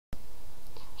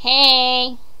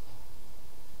Hey.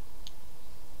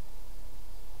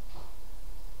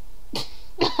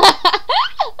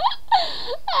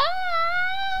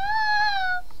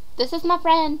 This is my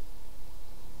friend.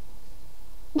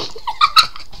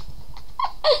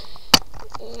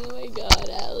 Oh my god,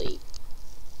 Allie.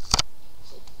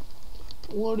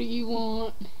 What do you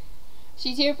want?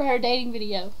 She's here for her dating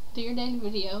video. Do your dating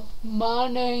video. My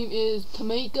name is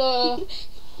Tameka.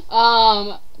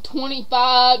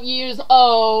 25 years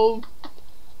old.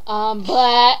 I'm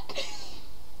black.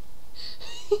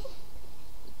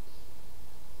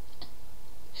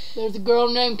 There's a girl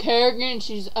named Karagan.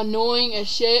 She's annoying as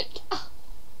shit.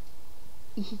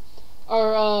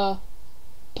 Or,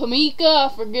 Tameka, I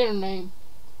forget her name.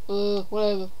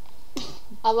 Whatever.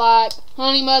 I like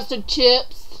honey mustard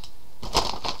chips.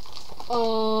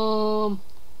 You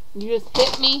just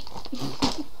hit me.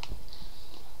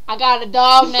 I got a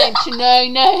dog named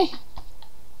Shanae.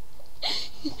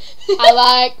 I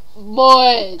like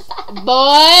boys.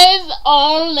 Boys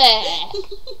only.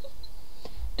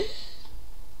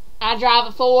 I drive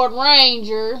a Ford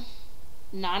Ranger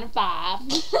 95.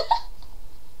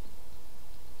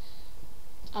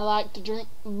 I like to drink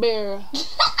beer.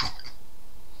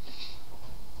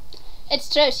 It's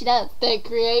true, she does. They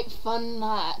create fun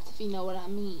nights, if you know what I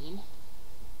mean.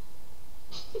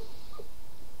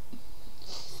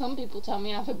 Some people tell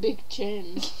me I have a big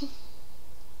chin.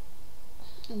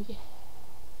 Yeah.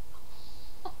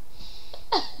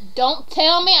 Don't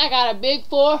tell me I got a big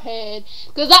forehead,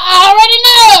 because I already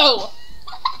know!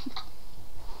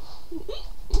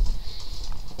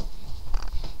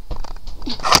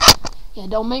 Yeah,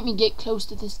 don't make me get close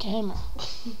to this camera.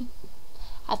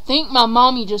 I think my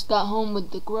mommy just got home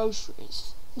with the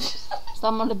groceries. So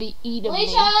I'm gonna be eating.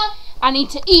 Alicia! I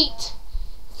need to eat.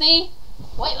 See?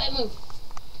 Wait, move.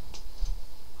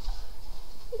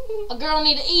 A girl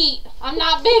need to eat. I'm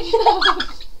not big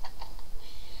enough.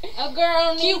 A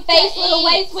girl needs Cute face, to little eat.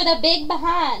 waist with a big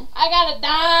behind. I got a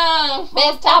dime.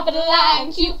 Best top of the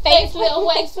line. Cute face, little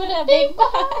waist with a big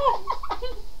behind.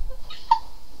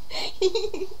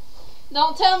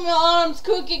 Don't tell me my arm's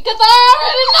cookie, cause I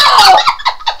already know.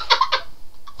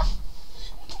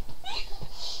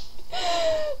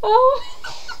 Oh.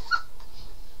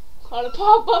 Call the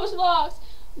pop bubbles locks.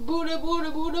 Booty,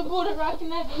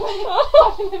 rocking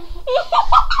everywhere.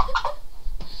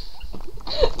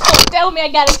 Don't tell me I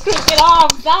got a crooked arm,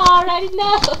 'cause I already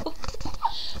know.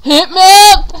 Hit me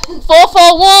up.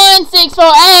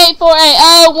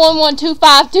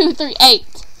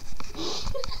 441-648-480-1125-238.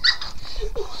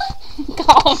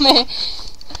 Call me.